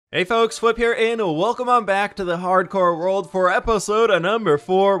Hey folks, fWhip here, and welcome on back to the hardcore world for episode number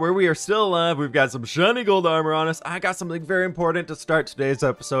 4, where we are still alive. We've got some shiny gold armor on us. I got something very important to start today's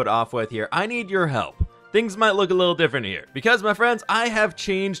episode off with here. I need your help. Things might look a little different here, because my friends, I have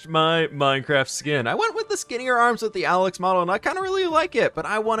changed my Minecraft skin. I went with the skinnier arms with the Alex model, and I kind of really like it, but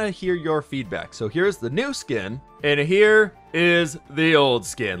I want to hear your feedback. So here's the new skin, and here is the old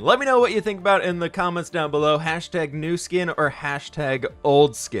skin. Let me know what you think about it in the comments down below. Hashtag new skin or hashtag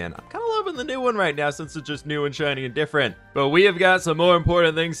old skin. I'm kind of loving the new one right now since it's just new and shiny and different. But we have got some more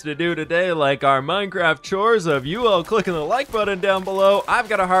important things to do today, like our Minecraft chores of you all clicking the like button down below. I've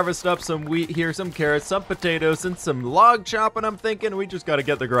got to harvest up some wheat here, some carrots, some potatoes, and some log chopping. I'm thinking we just got to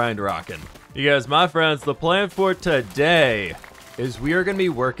get the grind rocking. You guys, my friends, the plan for today is we are going to be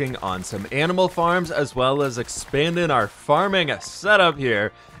working on some animal farms as well as expanding our farming setup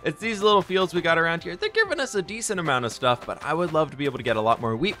here. It's these little fields we got around here. They're giving us a decent amount of stuff, but I would love to be able to get a lot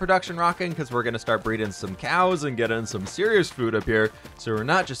more wheat production rocking because we're going to start breeding some cows and getting some serious food up here, so we're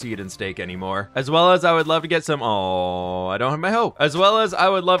not just eating steak anymore. As well as I would love to get some, I don't have my hoe. As well as I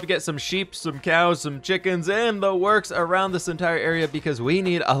would love to get some sheep, some cows, some chickens, and the works around this entire area because we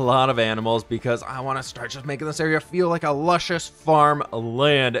need a lot of animals because I want to start just making this area feel like a luscious farm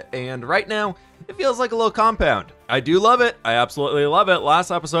land. And right now, it feels like a little compound. I do love it. I absolutely love it.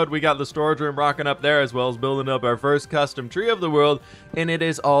 Last episode, we got the storage room rocking up there as well as building up our first custom tree of the world. And it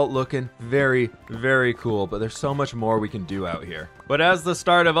is all looking very, very cool. But there's so much more we can do out here. But as the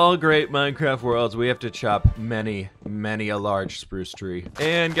start of all great Minecraft worlds, we have to chop many a large spruce tree.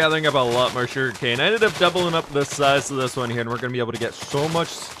 And gathering up a lot more sugar cane. I ended up doubling up the size of this one here, and we're going to be able to get so much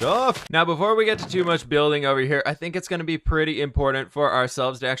stuff. Now, before we get to too much building over here, I think it's going to be pretty important for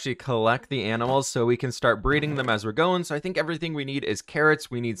ourselves to actually collect the animals so we can start breeding them as we're going. So I think everything we need is carrots,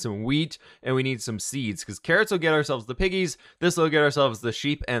 we need some wheat, and we need some seeds, because carrots will get ourselves the piggies, this will get ourselves the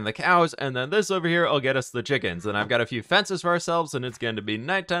sheep and the cows, and then this over here will get us the chickens. And I've got a few fences for ourselves, and it's going to be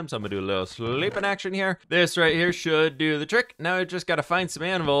nighttime, so I'm going to do a little sleeping action here. This right here should do the trick. Now I just got to find some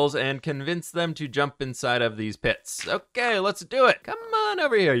animals and convince them to jump inside of these pits. Okay, let's do it. Come on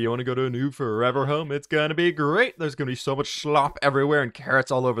over here. You want to go to a new forever home? It's going to be great. There's going to be so much slop everywhere and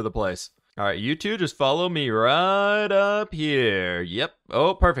carrots all over the place. All right, you two just follow me right up here. Yep.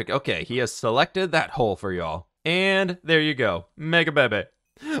 Oh, perfect. Okay, he has selected that hole for y'all. And there you go. Mega baby.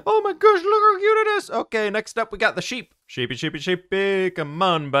 Oh my gosh, look how cute it is. Okay, next up we got the sheep. Sheepy, sheepy, sheepy. Come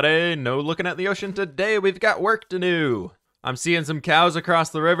on, buddy. No looking at the ocean today. We've got work to do. I'm seeing some cows across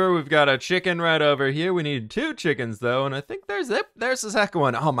the river. We've got a chicken right over here. We need 2 chickens, though, and I think there's the second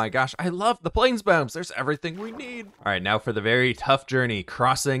one. Oh my gosh, I love the plains biomes. There's everything we need. All right, now for the very tough journey,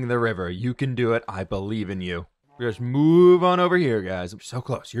 crossing the river. You can do it. I believe in you. Just move on over here, guys. So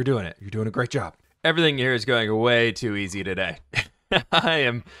close. You're doing it. You're doing a great job. Everything here is going way too easy today.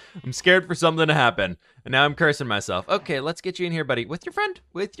 I'm scared for something to happen, and now I'm cursing myself. Okay, let's get you in here, buddy. With your friend.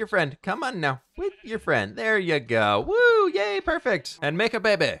 With your friend. Come on now. With your friend. There you go. Woo! Yay! Perfect. And make a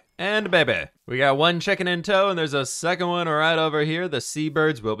baby. And a baby. We got 1 chicken in tow, and there's a second one right over here. The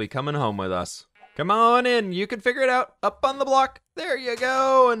seabirds will be coming home with us. Come on in. You can figure it out. Up on the block. There you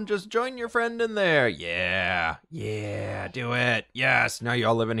go. And just join your friend in there. Yeah. Yeah. Do it. Yes. Now you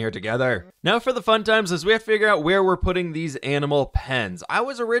all live in here together. Now for the fun times is we have to figure out where we're putting these animal pens. I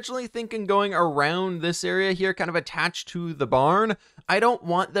was originally thinking going around this area here, kind of attached to the barn. I don't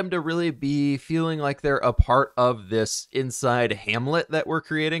want them to really be feeling like they're a part of this inside hamlet that we're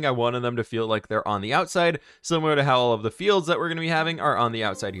creating. I wanted them to feel like they're on the outside, similar to how all of the fields that we're going to be having are on the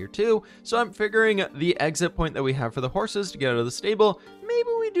outside here too. So I'm figuring the exit point that we have for the horses to get out of the stable, maybe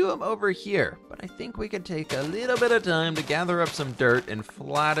we do them over here. But I think we could take a little bit of time to gather up some dirt and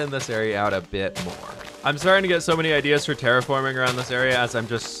flatten this area out a bit more. I'm starting to get so many ideas for terraforming around this area as I'm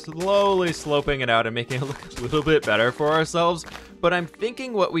just slowly sloping it out and making it look a little bit better for ourselves. But I'm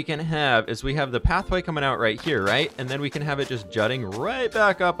thinking what we can have is we have the pathway coming out right here, right? And then we can have it just jutting right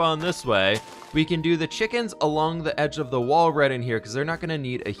back up on this way. We can do the chickens along the edge of the wall right in here because they're not going to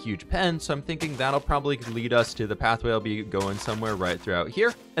need a huge pen. So I'm thinking that'll probably lead us to the pathway. I'll be going somewhere right throughout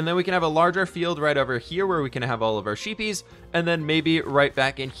here. And then we can have a larger field right over here where we can have all of our sheepies. And then maybe right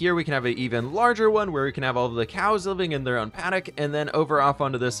back in here, we can have an even larger one where we can have all of the cows living in their own paddock. And then over off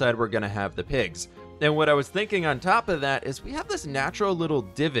onto this side, we're going to have the pigs. And what I was thinking on top of that is we have this natural little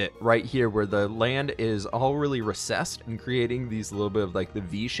divot right here where the land is all really recessed and creating these little bit of like the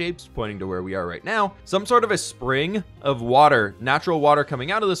V shapes pointing to where we are right now. Some sort of a spring of water, natural water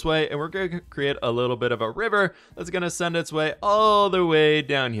coming out of this way, and we're going to create a little bit of a river that's going to send its way all the way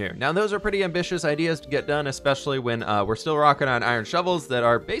down here. Now, those are pretty ambitious ideas to get done, especially when we're still rocking on iron shovels that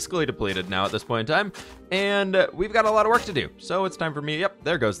are basically depleted now at this point in time. And we've got a lot of work to do. So it's time for me. Yep,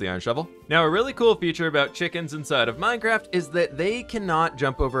 there goes the iron shovel. Now, a really cool feature about chickens inside of Minecraft is that they cannot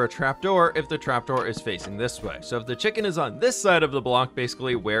jump over a trapdoor if the trapdoor is facing this way. So if the chicken is on this side of the block,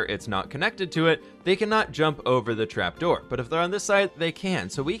 basically where it's not connected to it, they cannot jump over the trapdoor. But if they're on this side, they can.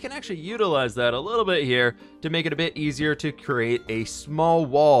 So we can actually utilize that a little bit here to make it a bit easier to create a small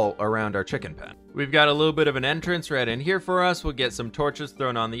wall around our chicken pen. We've got a little bit of an entrance right in here for us. We'll get some torches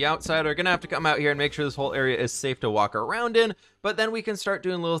thrown on the outside. We're gonna have to come out here and make sure this whole area is safe to walk around in, but then we can start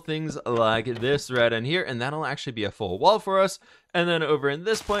doing little things like this right in here, and that'll actually be a full wall for us. And then over in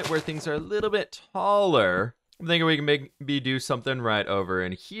this point where things are a little bit taller, I'm thinking we can maybe do something right over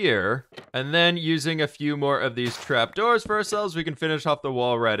in here. And then using a few more of these trapdoors for ourselves, we can finish off the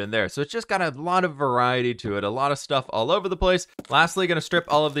wall right in there. So it's just got a lot of variety to it, a lot of stuff all over the place. Lastly, gonna strip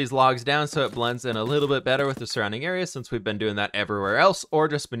all of these logs down so it blends in a little bit better with the surrounding area, since we've been doing that everywhere else or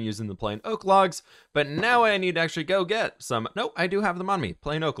just been using the plain oak logs. But now I need to actually go get some, no, I do have them on me,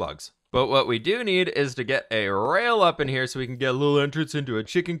 plain oak logs. But what we do need is to get a rail up in here so we can get a little entrance into a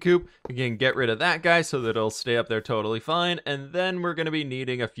chicken coop. We can get rid of that guy so that it'll stay up there totally fine. And then we're gonna be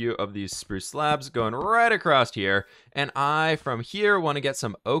needing a few of these spruce slabs going right across here. And I, from here, wanna get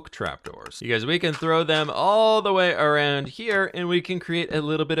some oak trapdoors, because we can throw them all the way around here and we can create a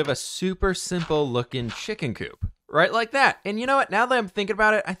little bit of a super simple looking chicken coop. Right like that. And you know what? Now that I'm thinking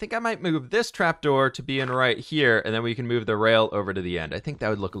about it, I think I might move this trapdoor to be in right here, and then we can move the rail over to the end. I think that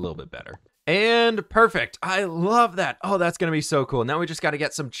would look a little bit better. And perfect. I love that. Oh, that's going to be so cool. Now we just got to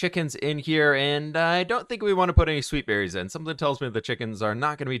get some chickens in here, and I don't think we want to put any sweet berries in. Something tells me the chickens are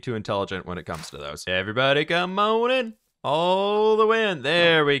not going to be too intelligent when it comes to those. Everybody come on in. All the way in.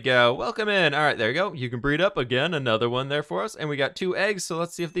 There we go. Welcome in. All right, there you go. You can breed up again. Another one there for us. And we got 2 eggs, so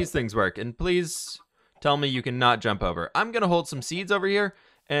let's see if these things work. And please tell me you cannot jump over. I'm going to hold some seeds over here,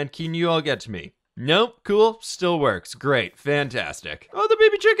 and can you all get to me? Nope. Cool. Still works. Great. Fantastic. Oh, the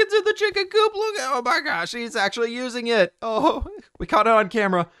baby chicken's in the chicken coop. Look. Oh my gosh, he's actually using it. Oh, we caught it on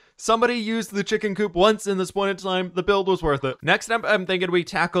camera. Somebody used the chicken coop once in this point in time. The build was worth it. Next up, I'm thinking we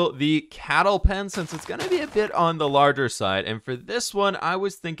tackle the cattle pen, since it's gonna be a bit on the larger side. And for this one, I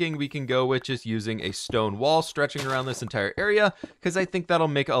was thinking we can go with just using a stone wall stretching around this entire area, because I think that'll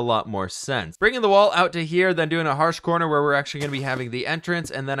make a lot more sense. Bringing the wall out to here, then doing a harsh corner where we're actually gonna be having the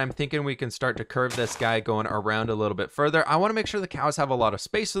entrance. And then I'm thinking we can start to curve this guy going around a little bit further. I wanna make sure the cows have a lot of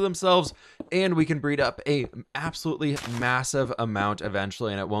space to themselves, and we can breed up a absolutely massive amount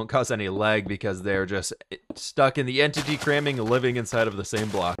eventually, and it won't cause any lag because they're just stuck in the entity cramming, living inside of the same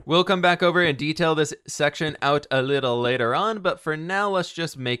block. We'll come back over and detail this section out a little later on, but for now, let's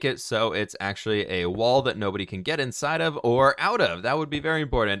just make it so it's actually a wall that nobody can get inside of or out of. That would be very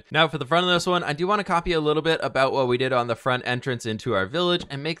important. Now for the front of this one, I do want to copy a little bit about what we did on the front entrance into our village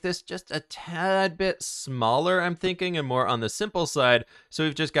and make this just a tad bit smaller, I'm thinking, and more on the simple side. So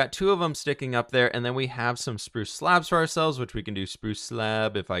we've just got 2 of them sticking up there, and then we have some spruce slabs for ourselves, which we can do spruce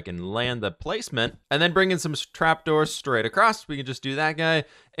slab if I can land the placement, and then bring in some trapdoors straight across. We can just do that guy,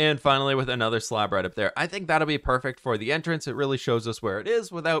 and finally with another slab right up there. I think that'll be perfect for the entrance. It really shows us where it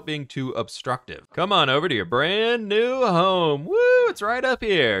is without being too obstructive. Come on over to your brand new home. Woo, it's right up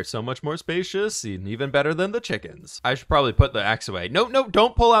here. So much more spacious, and even better than the chickens. I should probably put the axe away. No,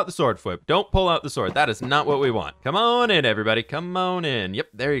 don't pull out the sword, fWhip. Don't pull out the sword. That is not what we want. Come on in, everybody. Come on in. Yep,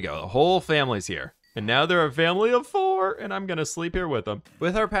 there you go. The whole family's here. And now they're a family of 4, and I'm gonna sleep here with them.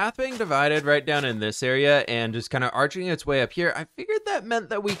 With our path being divided right down in this area and just kind of arching its way up here, I figured that meant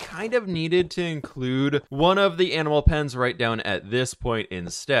that we kind of needed to include one of the animal pens right down at this point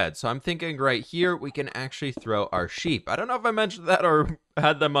instead. So I'm thinking right here, we can actually throw our sheep. I don't know if I mentioned that or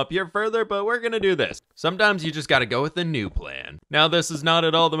had them up here further, but we're gonna do this. Sometimes you just gotta go with the new plan. Now, this is not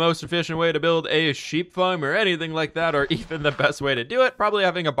at all the most efficient way to build a sheep farm or anything like that, or even the best way to do it. Probably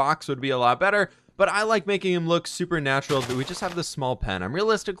having a box would be a lot better, but I like making him look super natural. We just have this small pen. I'm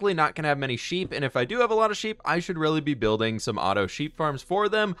realistically not gonna have many sheep, and if I do have a lot of sheep, I should really be building some auto sheep farms for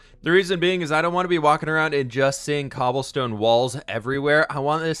them. The reason being is I don't want to be walking around and just seeing cobblestone walls everywhere. I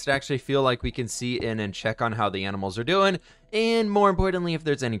want this to actually feel like we can see in and check on how the animals are doing, and more importantly, if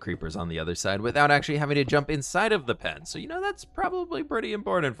there's any creepers on the other side without actually having to jump inside of the pen. So, you know, that's probably pretty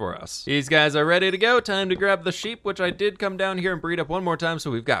important for us. These guys are ready to go. Time to grab the sheep, which I did come down here and breed up one more time.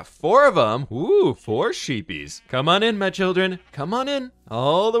 So we've got 4 of them. Ooh, 4 sheepies. Come on in, my children. Come on in.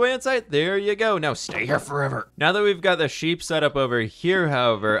 All the way inside. There you go. Now stay here forever. Now that we've got the sheep set up over here,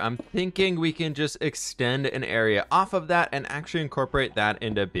 however, I'm thinking we can just extend an area off of that and actually incorporate that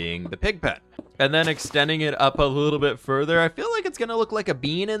into being the pig pen. And then extending it up a little bit further, I feel like it's gonna look like a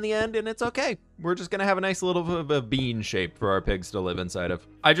bean in the end, and it's okay. We're just gonna have a nice little bit of a bean shape for our pigs to live inside of.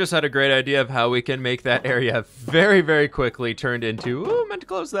 I just had a great idea of how we can make that area very, very quickly turned into, ooh, meant to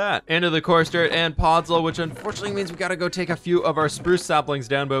close that, into the coarse dirt and podzol, which unfortunately means we gotta go take a few of our spruce saplings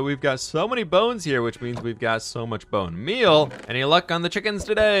down, but we've got so many bones here, which means we've got so much bone meal. Any luck on the chickens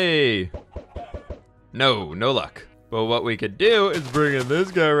today? No luck. But what we could do is bring in this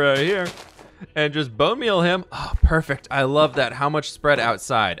guy right here and just bone meal him. Oh, perfect. I love that. How much spread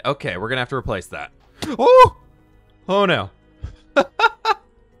outside? Okay, we're gonna have to replace that. Oh! Oh no.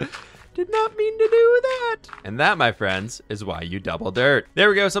 Did not mean to do that. And that, my friends, is why you double dirt. There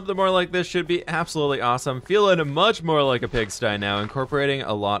we go. Something more like this should be absolutely awesome. Feeling much more like a pigsty now, incorporating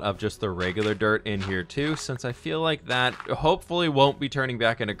a lot of just the regular dirt in here too, since I feel like that hopefully won't be turning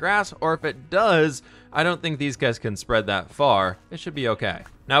back into grass, or if it does, I don't think these guys can spread that far. It should be okay.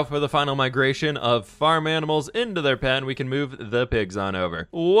 Now for the final migration of farm animals into their pen, we can move the pigs on over.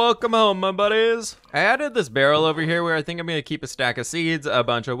 Welcome home, my buddies. I added this barrel over here where I think I'm gonna keep a stack of seeds, a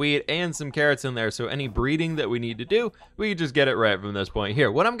bunch of wheat, and some carrots in there, so any breeding that we need to do, we can just get it right from this point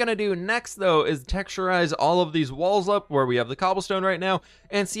here. What I'm gonna do next though is texturize all of these walls up where we have the cobblestone right now,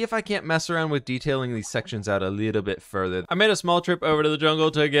 and see if I can't mess around with detailing these sections out a little bit further. I made a small trip over to the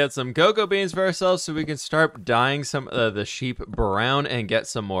jungle to get some cocoa beans for ourselves so we can start dyeing some of the sheep brown and get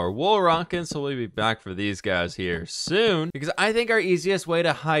some more wool rocking, so we'll be back for these guys here soon, because I think our easiest way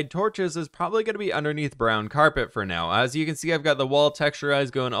to hide torches is probably going to be underneath brown carpet for now. As you can see, I've got the wall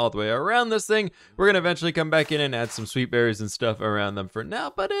texturized going all the way around this thing. We're going to eventually come back in and add some sweet berries and stuff around them for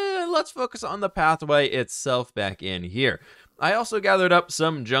now, but let's focus on the pathway itself back in here. I also gathered up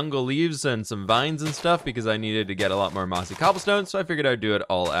some jungle leaves and some vines and stuff because I needed to get a lot more mossy cobblestone, so I figured I'd do it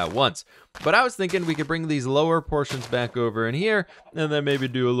all at once. But I was thinking we could bring these lower portions back over in here, and then maybe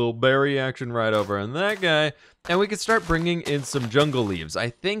do a little berry action right over in that guy, and we could start bringing in some jungle leaves. I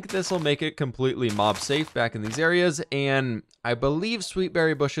think this will make it completely mob safe back in these areas, and I believe sweet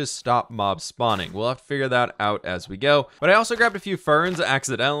berry bushes stop mob spawning. We'll have to figure that out as we go. But I also grabbed a few ferns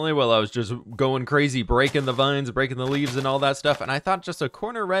accidentally while I was just going crazy, breaking the vines, breaking the leaves and all that stuff, and I thought just a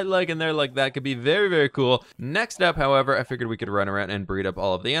corner red leg in there like that could be very, very cool. Next up, however, I figured we could run around and breed up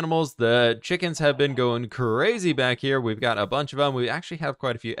all of the animals. The chickens have been going crazy back here. We've got a bunch of them. We actually have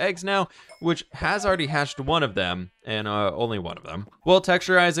quite a few eggs now, which has already hatched one of them, and only one of them. While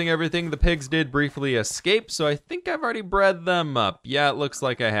texturizing everything, the pigs did briefly escape, so I think I've already bred them up. Yeah, it looks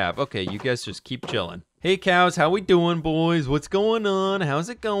like I have. Okay, you guys just keep chilling. Hey cows, how we doing, boys? What's going on? How's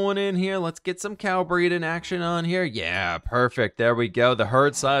it going in here? Let's get some cow breeding action on here. Yeah, perfect. There we go. The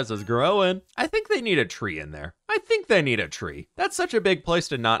herd size is growing. I think they need a tree in there. I think they need a tree. That's such a big place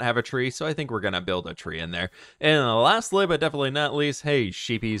to not have a tree, so I think we're gonna build a tree in there. And lastly, but definitely not least, hey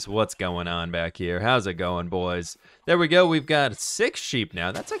sheepies, what's going on back here? How's it going, boys? There we go. We've got 6 sheep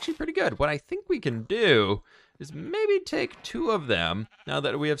now. That's actually pretty good. What I think we can do is maybe take 2 of them, now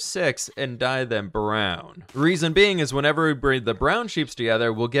that we have 6, and dye them brown. Reason being is whenever we breed the brown sheeps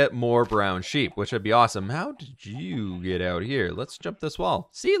together, we'll get more brown sheep, which would be awesome. How did you get out here? Let's jump this wall.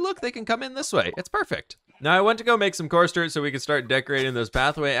 See, look, they can come in this way. It's perfect. Now I went to go make some coarse dirt so we could start decorating this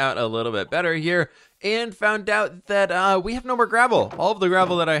pathway out a little bit better here, and found out that we have no more gravel. All of the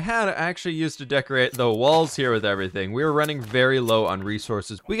gravel that I had I actually used to decorate the walls here with everything. We were running very low on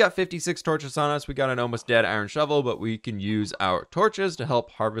resources. We got 56 torches on us. We got an almost dead iron shovel, but we can use our torches to help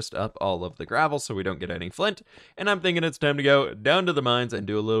harvest up all of the gravel so we don't get any flint. And I'm thinking it's time to go down to the mines and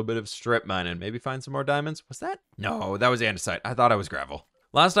do a little bit of strip mining. Maybe find some more diamonds. Was that? No, that was andesite. I thought I was gravel.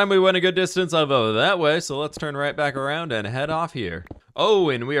 Last time we went a good distance over that way, so let's turn right back around and head off here. Oh,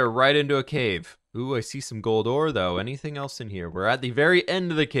 and we are right into a cave. Ooh, I see some gold ore though. Anything else in here? We're at the very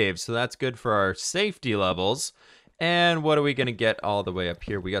end of the cave, so that's good for our safety levels. And what are we gonna get all the way up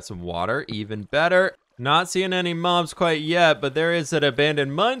here? We got some water, even better. Not seeing any mobs quite yet, but there is an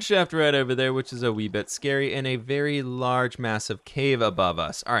abandoned mine shaft right over there, which is a wee bit scary, and a very large, massive cave above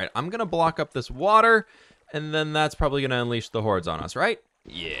us. All right, I'm gonna block up this water, and then that's probably gonna unleash the hordes on us, right?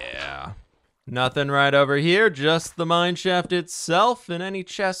 Yeah. Nothing right over here, just the mine shaft itself and any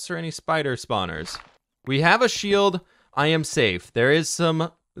chests or any spider spawners. We have a shield. I am safe. There is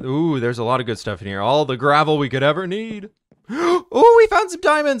some... Ooh, there's a lot of good stuff in here. All the gravel we could ever need. Oh, we found some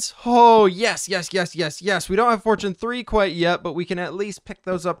diamonds. Oh, yes, yes, yes, yes, yes. We don't have Fortune 3 quite yet, but we can at least pick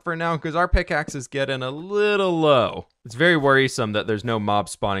those up for now because our pickaxe is getting a little low. It's very worrisome that there's no mob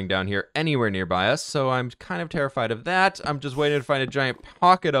spawning down here anywhere nearby us, so I'm kind of terrified of that. I'm just waiting to find a giant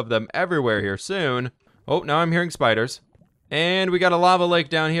pocket of them everywhere here soon. Oh, now I'm hearing spiders. And we got a lava lake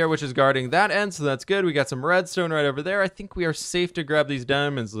down here, which is guarding that end, so that's good. We got some redstone right over there. I think we are safe to grab these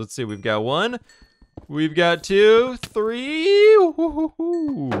diamonds. Let's see, we've got 1. We've got 2, 3.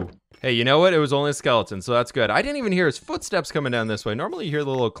 Ooh. Hey, you know what? It was only a skeleton, so that's good. I didn't even hear his footsteps coming down this way. Normally you hear the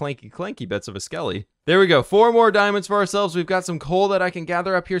little clanky bits of a skelly. There we go. 4 more diamonds for ourselves. We've got some coal that I can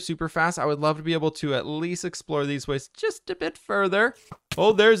gather up here super fast. I would love to be able to at least explore these ways just a bit further.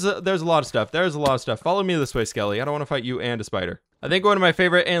 Oh, there's a lot of stuff. There's a lot of stuff. Follow me this way, Skelly. I don't want to fight you and a spider. I think one of my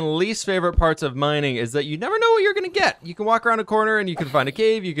favorite and least favorite parts of mining is that you never know what you're going to get. You can walk around a corner and you can find a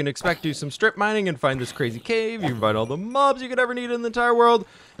cave. You can expect to do some strip mining and find this crazy cave. You can find all the mobs you could ever need in the entire world.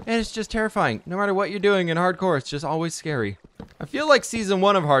 And it's just terrifying. No matter what you're doing in hardcore, it's just always scary. I feel like season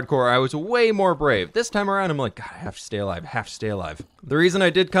 1 of hardcore, I was way more brave. This time around, I'm like, God, I have to stay alive, have to stay alive. The reason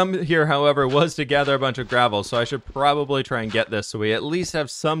I did come here, however, was to gather a bunch of gravel, so I should probably try and get this so we at least have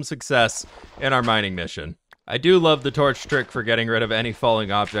some success in our mining mission. I do love the torch trick for getting rid of any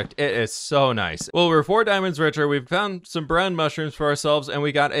falling object. It is so nice. Well, we're 4 diamonds richer. We've found some brown mushrooms for ourselves, and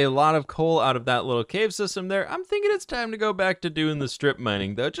we got a lot of coal out of that little cave system there. I'm thinking it's time to go back to doing the strip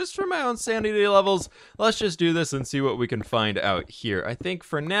mining, though. Just for my own sanity levels, let's just do this and see what we can find out here. I think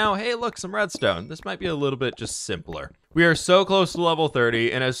for now, hey, look, some redstone. This might be a little bit just simpler. We are so close to level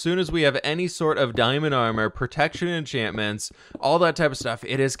 30, and as soon as we have any sort of diamond armor, protection enchantments, all that type of stuff,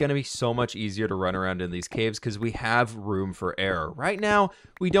 it is going to be so much easier to run around in these caves because we have room for error. Right now,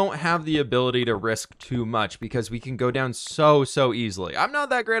 we don't have the ability to risk too much because we can go down so easily. I'm not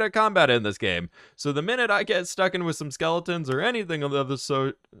that great at combat in this game, so the minute I get stuck in with some skeletons or anything of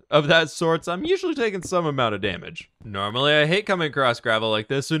that sorts, I'm usually taking some amount of damage. Normally, I hate coming across gravel like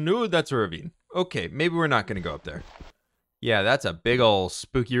this, and no, that's a ravine. Okay, maybe we're not going to go up there. Yeah, that's a big ol'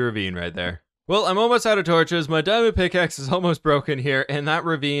 spooky ravine right there. Well, I'm almost out of torches. My diamond pickaxe is almost broken here, and that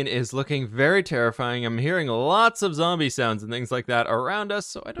ravine is looking very terrifying. I'm hearing lots of zombie sounds and things like that around us,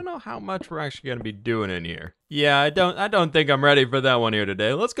 so I don't know how much we're actually going to be doing in here. Yeah, I don't think I'm ready for that one here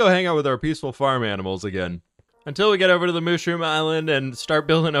today. Let's go hang out with our peaceful farm animals again. Until we get over to the Mushroom Island and start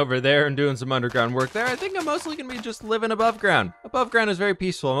building over there and doing some underground work there, I think I'm mostly going to be just living above ground. Above ground is very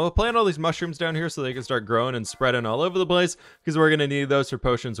peaceful. I'll plant all these mushrooms down here so they can start growing and spreading all over the place because we're going to need those for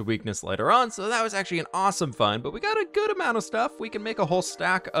potions of weakness later on. So that was actually an awesome find, but we got a good amount of stuff. We can make a whole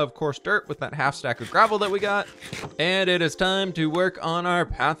stack of coarse dirt with that half stack of gravel that we got. And it is time to work on our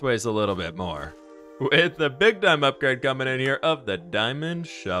pathways a little bit more. With the big time upgrade coming in here of the diamond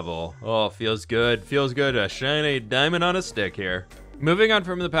shovel. Oh, feels good. Feels good. A shiny diamond on a stick here. Moving on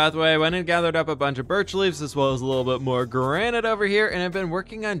from the pathway, I went and gathered up a bunch of birch leaves as well as a little bit more granite over here, and I've been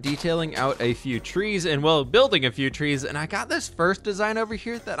working on detailing out a few trees and, well, building a few trees, and I got this first design over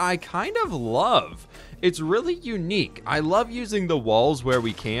here that I kind of love. It's really unique. I love using the walls where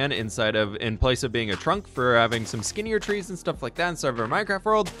we can in place of being a trunk for having some skinnier trees and stuff like that inside of our Minecraft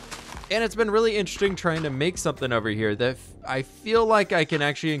world. And it's been really interesting trying to make something over here that I feel like I can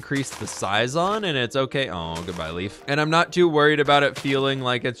actually increase the size on, and it's okay. Oh, goodbye, leaf. And I'm not too worried about it feeling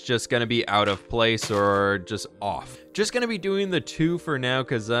like it's just gonna be out of place or just off. Just gonna be doing the 2 for now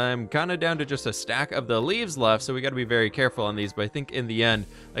because I'm kind of down to just a stack of the leaves left, so we gotta be very careful on these, but I think in the end,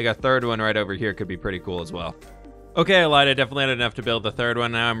 like a third one right over here could be pretty cool as well. Okay, I lied. I definitely had enough to build the third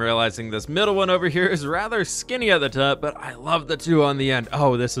one. Now I'm realizing this middle one over here is rather skinny at the top, but I love the 2 on the end.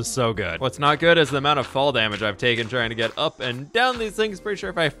 Oh, this is so good. What's not good is the amount of fall damage I've taken trying to get up and down these things. Pretty sure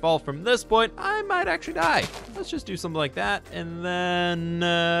if I fall from this point, I might actually die. Let's just do something like that, and then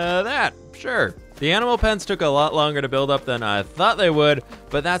that. Sure. The animal pens took a lot longer to build up than I thought they would,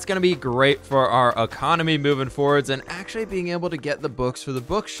 but that's going to be great for our economy moving forwards and actually being able to get the books for the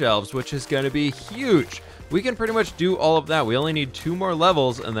bookshelves, which is going to be huge. We can pretty much do all of that. We only need 2 more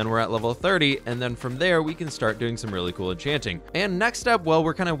levels, and then we're at level 30, and then from there, we can start doing some really cool enchanting. And next up, well,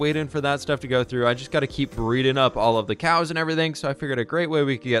 we're kind of waiting for that stuff to go through. I just got to keep breeding up all of the cows and everything, so I figured a great way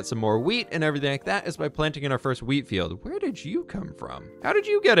we could get some more wheat and everything like that is by planting in our first wheat field. Where did you come from? How did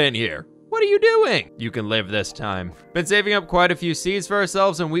you get in here? What are you doing? You can live this time. Been saving up quite a few seeds for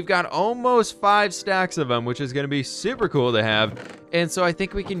ourselves, and we've got almost 5 stacks of them, which is going to be super cool to have. And so I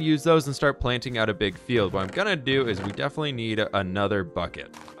think we can use those and start planting out a big field. What I'm gonna do is we definitely need another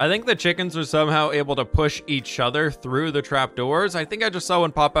bucket. I think the chickens are somehow able to push each other through the trapdoors. I think I just saw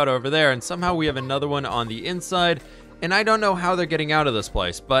one pop out over there, and somehow we have another one on the inside. And I don't know how they're getting out of this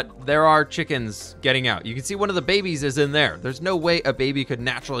place, but there are chickens getting out. You can see one of the babies is in there. There's no way a baby could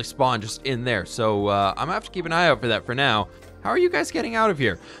naturally spawn just in there. So I'm gonna have to keep an eye out for that for now. How are you guys getting out of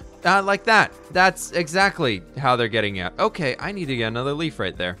here? Like that. That's exactly how they're getting out. Okay, I need to get another leaf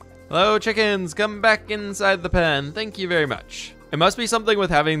right there. Hello, chickens, come back inside the pen. Thank you very much. It must be something with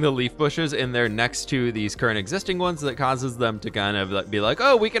having the leaf bushes in there next to these current existing ones that causes them to kind of be like,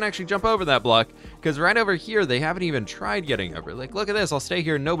 oh, we can actually jump over that block. Because right over here, they haven't even tried getting over. Like, look at this, I'll stay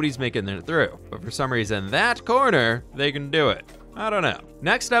here, nobody's making it through. But for some reason, that corner, they can do it. I don't know.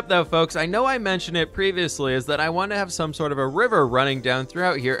 Next up though, folks, I know I mentioned it previously, is that I want to have some sort of a river running down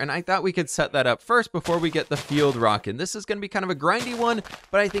throughout here, and I thought we could set that up first before we get the field rocking. This is going to be kind of a grindy one,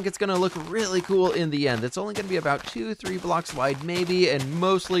 but I think it's going to look really cool in the end. It's only going to be about 2-3 blocks wide maybe, and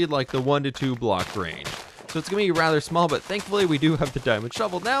mostly like the 1 to 2 block range. So it's gonna be rather small, but thankfully we do have the diamond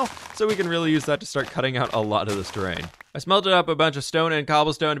shovel now, so we can really use that to start cutting out a lot of this terrain. I smelted up a bunch of stone and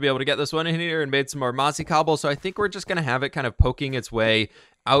cobblestone to be able to get this one in here and made some more mossy cobble, so I think we're just gonna have it kind of poking its way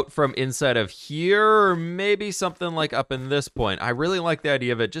out from inside of here, or maybe something like up in this point. I really like the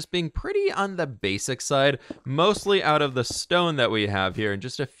idea of it just being pretty on the basic side, mostly out of the stone that we have here, and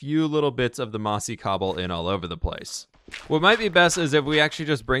just a few little bits of the mossy cobble in all over the place. What might be best is if we actually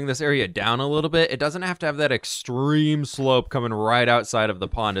just bring this area down a little bit. It doesn't have to have that extreme slope coming right outside of the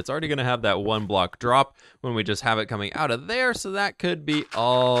pond. It's already gonna have that 1 block drop when we just have it coming out of there, so that could be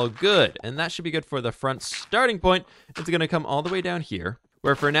all good. And that should be good for the front starting point. It's gonna come all the way down here,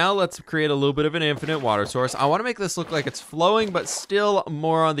 where for now, let's create a little bit of an infinite water source. I wanna make this look like it's flowing, but still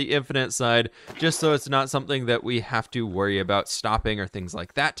more on the infinite side, just so it's not something that we have to worry about stopping or things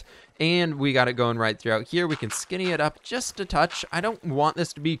like that. And we got it going right throughout here. We can skinny it up just a touch. I don't want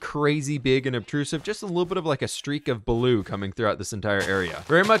this to be crazy big and obtrusive, just a little bit of like a streak of blue coming throughout this entire area.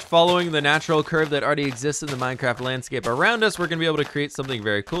 Very much following the natural curve that already exists in the Minecraft landscape around us, we're gonna be able to create something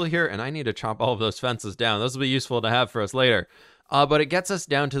very cool here, and I need to chop all of those fences down. Those will be useful to have for us later. But it gets us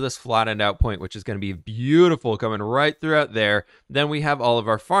down to this flattened out point, which is going to be beautiful coming right throughout there. Then we have all of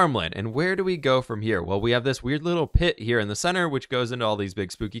our farmland. And where do we go from here? Well, we have this weird little pit here in the center, which goes into all these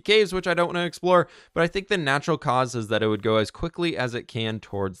big spooky caves, which I don't want to explore. But I think the natural cause is that it would go as quickly as it can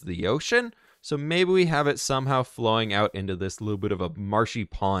towards the ocean. So maybe we have it somehow flowing out into this little bit of a marshy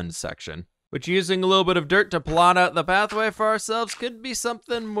pond section, which, using a little bit of dirt to plot out the pathway for ourselves, could be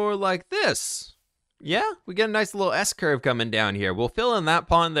something more like this. Yeah, we get a nice little S-curve coming down here. We'll fill in that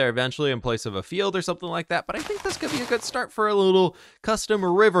pond there eventually in place of a field or something like that, but I think this could be a good start for a little custom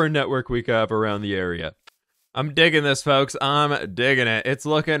river network we could have around the area. I'm digging this, folks. I'm digging it. It's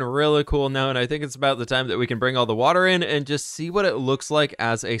looking really cool now, and I think it's about the time that we can bring all the water in and just see what it looks like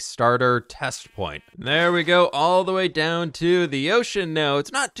as a starter test point. There we go, all the way down to the ocean now.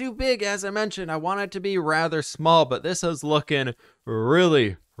 It's not too big, as I mentioned. I want it to be rather small, but this is looking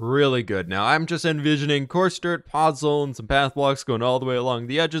really good. Now, I'm just envisioning coarse dirt, podzol, and some path blocks going all the way along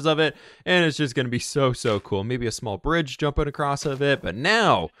the edges of it, and it's just going to be so cool. Maybe a small bridge jumping across of it, but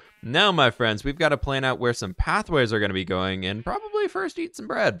now, my friends, we've got to plan out where some pathways are going to be going, and probably first eat some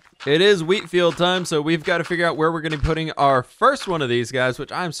bread. It is wheat field time, so we've got to figure out where we're going to be putting our first one of these guys,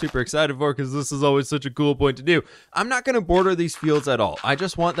 which I'm super excited for because this is always such a cool point to do. I'm not going to border these fields at all. I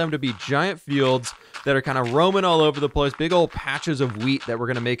just want them to be giant fields that are kind of roaming all over the place, big old patches of wheat that we're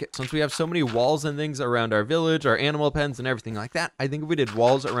going to make it. Since we have so many walls and things around our village, our animal pens and everything like that, I think if we did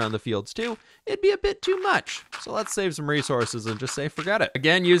walls around the fields too, it'd be a bit too much. So let's save some resources and just say forget it.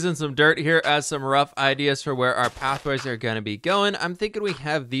 Again, using some dirt here as some rough ideas for where our pathways are going to be going. I'm thinking we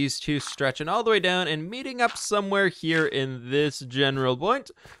have these two stretching all the way down and meeting up somewhere here in this general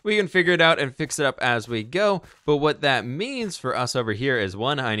point. We can figure it out and fix it up as we go. But what that means for us over here is,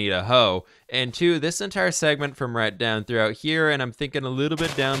 one, I need a hoe, and two, this entire segment from right down throughout here, and I'm thinking a little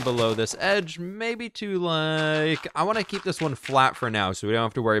bit down below this edge, maybe to like, I want to keep this one flat for now so we don't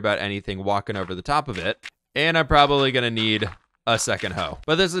have to worry about anything walking over the top of it. And I'm probably going to need a second hoe.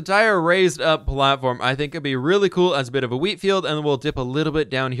 But this entire raised up platform I think could be really cool as a bit of a wheat field, and then we'll dip a little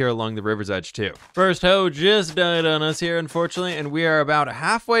bit down here along the river's edge too. First hoe just died on us here, unfortunately, and we are about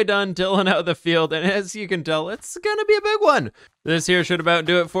halfway done tilling out the field, and as you can tell, it's gonna be a big one. This here should about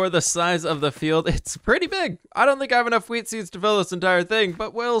do it for the size of the field. It's pretty big. I don't think I have enough wheat seeds to fill this entire thing,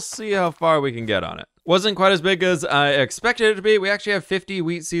 but we'll see how far we can get on it. Wasn't quite as big as I expected it to be. We actually have 50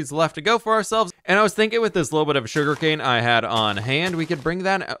 wheat seeds left to go for ourselves. And I was thinking with this little bit of sugarcane I had on hand, we could bring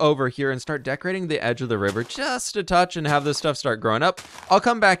that over here and start decorating the edge of the river just a touch and have this stuff start growing up. I'll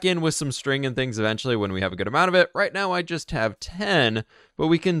come back in with some string and things eventually when we have a good amount of it. Right now I just have 10, but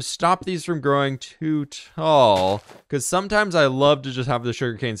we can stop these from growing too tall because sometimes I love to just have the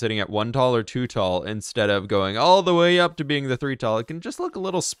sugarcane sitting at 1 tall or 2 tall instead of going all the way up to being the 3 tall. It can just look a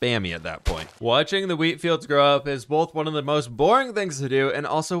little spammy at that point. Watching the wheat fields grow up is both one of the most boring things to do and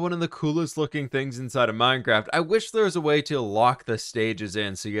also one of the coolest looking things inside of Minecraft. I wish there was a way to lock the stages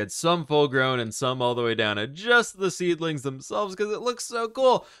in so you had some full grown and some all the way down at just the seedlings themselves, because it looks so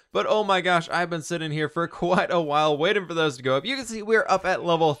cool. But oh my gosh, I've been sitting here for quite a while waiting for those to go up. You can see we're up at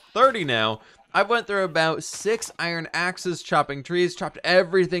level 30 now. I went through about 6 iron axes chopping trees, chopped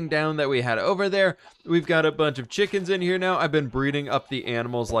everything down that we had over there. We've got a bunch of chickens in here now. I've been breeding up the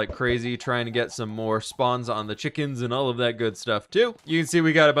animals like crazy, trying to get some more spawns on the chickens and all of that good stuff too. You can see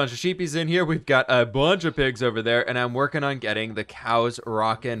we got a bunch of sheepies in here. We've got a bunch of pigs over there, and I'm working on getting the cows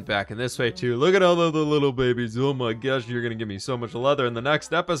rocking back in this way too. Look at all of the little babies. Oh my gosh, you're gonna give me so much leather in the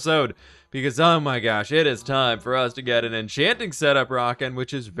next episode, because oh my gosh, it is time for us to get an enchanting setup rocking,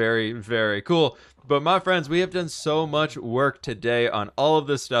 which is very, very cool. But my friends, we have done so much work today on all of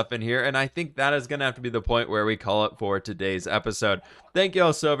this stuff in here, and I think that is going to have to be the point where we call it for today's episode. Thank you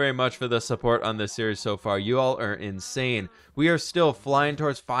all so very much for the support on this series so far. You all are insane. We are still flying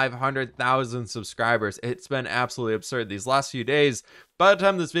towards 500,000 subscribers. It's been absolutely absurd these last few days. By the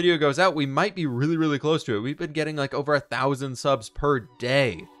time this video goes out, we might be really, really close to it. We've been getting like over 1,000 subs per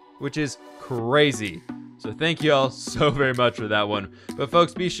day, which is crazy. So thank you all so very much for that one. But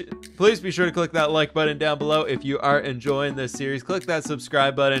folks, please be sure to click that like button down below if you are enjoying this series. Click that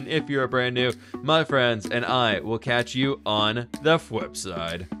subscribe button if you are brand new. My friends and I will catch you on the flip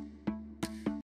side.